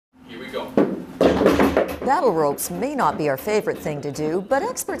Battle ropes may not be our favorite thing to do, but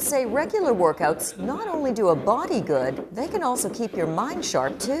experts say regular workouts not only do a body good, they can also keep your mind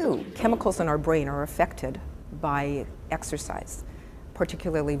sharp too. Chemicals in our brain are affected by exercise,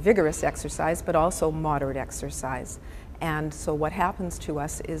 particularly vigorous exercise, but also moderate exercise. And so what happens to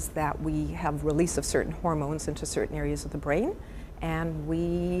us is that we have release of certain hormones into certain areas of the brain, and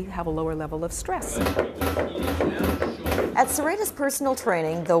we have a lower level of stress. At Sarita's personal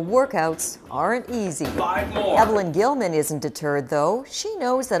training, the workouts aren't easy. 5 more. Evelyn Gilman isn't deterred though. She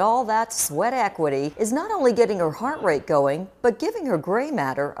knows that all that sweat equity is not only getting her heart rate going, but giving her gray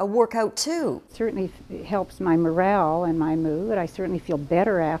matter a workout too. It certainly helps my morale and my mood. I certainly feel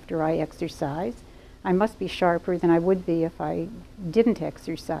better after I exercise. I must be sharper than I would be if I didn't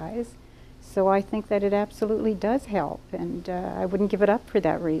exercise. So I think that it absolutely does help, and I wouldn't give it up for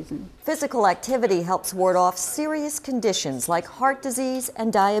that reason. Physical activity helps ward off serious conditions like heart disease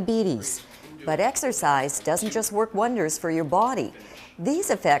and diabetes. But exercise doesn't just work wonders for your body. These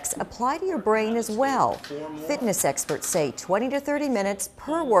effects apply to your brain as well. Fitness experts say 20 to 30 minutes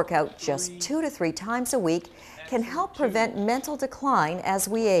per workout just 2 to 3 times a week can help prevent mental decline as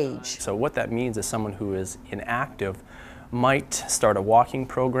we age. So what that means is someone who is inactive might start a walking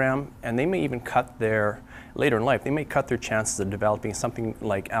program, and they may even later in life, they may cut their chances of developing something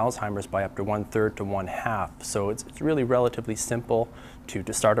like Alzheimer's by up to 1/3 to 1/2. So it's really relatively simple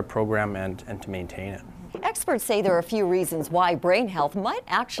to start a program and to maintain it. Experts say there are a few reasons why brain health might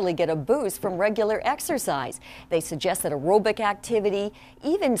actually get a boost from regular exercise. They suggest that aerobic activity,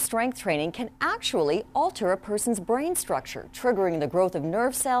 even strength training, can actually alter a person's brain structure, triggering the growth of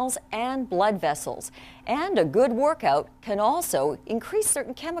nerve cells and blood vessels. And a good workout can also increase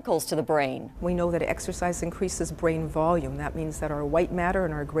certain chemicals to the brain. We know that exercise increases brain volume. That means that our white matter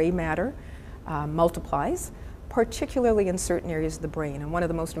and our gray matter multiplies, particularly in certain areas of the brain. And one of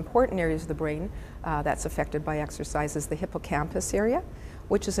the most important areas of the brain that's affected by exercise is the hippocampus area,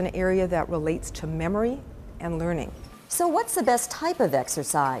 which is an area that relates to memory and learning. So what's the best type of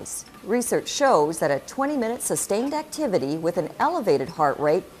exercise? Research shows that a 20-minute sustained activity with an elevated heart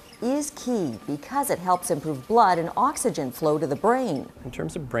rate is key because it helps improve blood and oxygen flow to the brain. In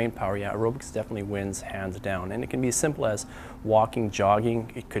terms of brain power, yeah, aerobics definitely wins hands down. And it can be as simple as walking,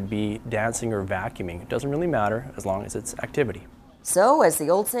 jogging, it could be dancing or vacuuming. It doesn't really matter as long as it's activity. So as the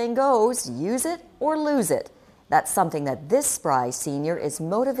old saying goes, use it or lose it. That's something that this spry senior is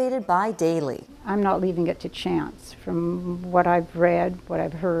motivated by daily. I'm not leaving it to chance. From what I've read, what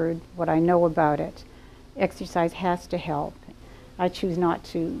I've heard, what I know about it, exercise has to help. I choose not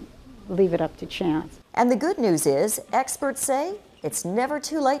to leave it up to chance. And the good news is, experts say, it's never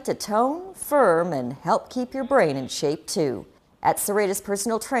too late to tone, firm, and help keep your brain in shape too. At Sarita's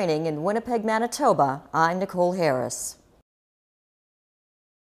Personal Training in Winnipeg, Manitoba, I'm Nicole Harris.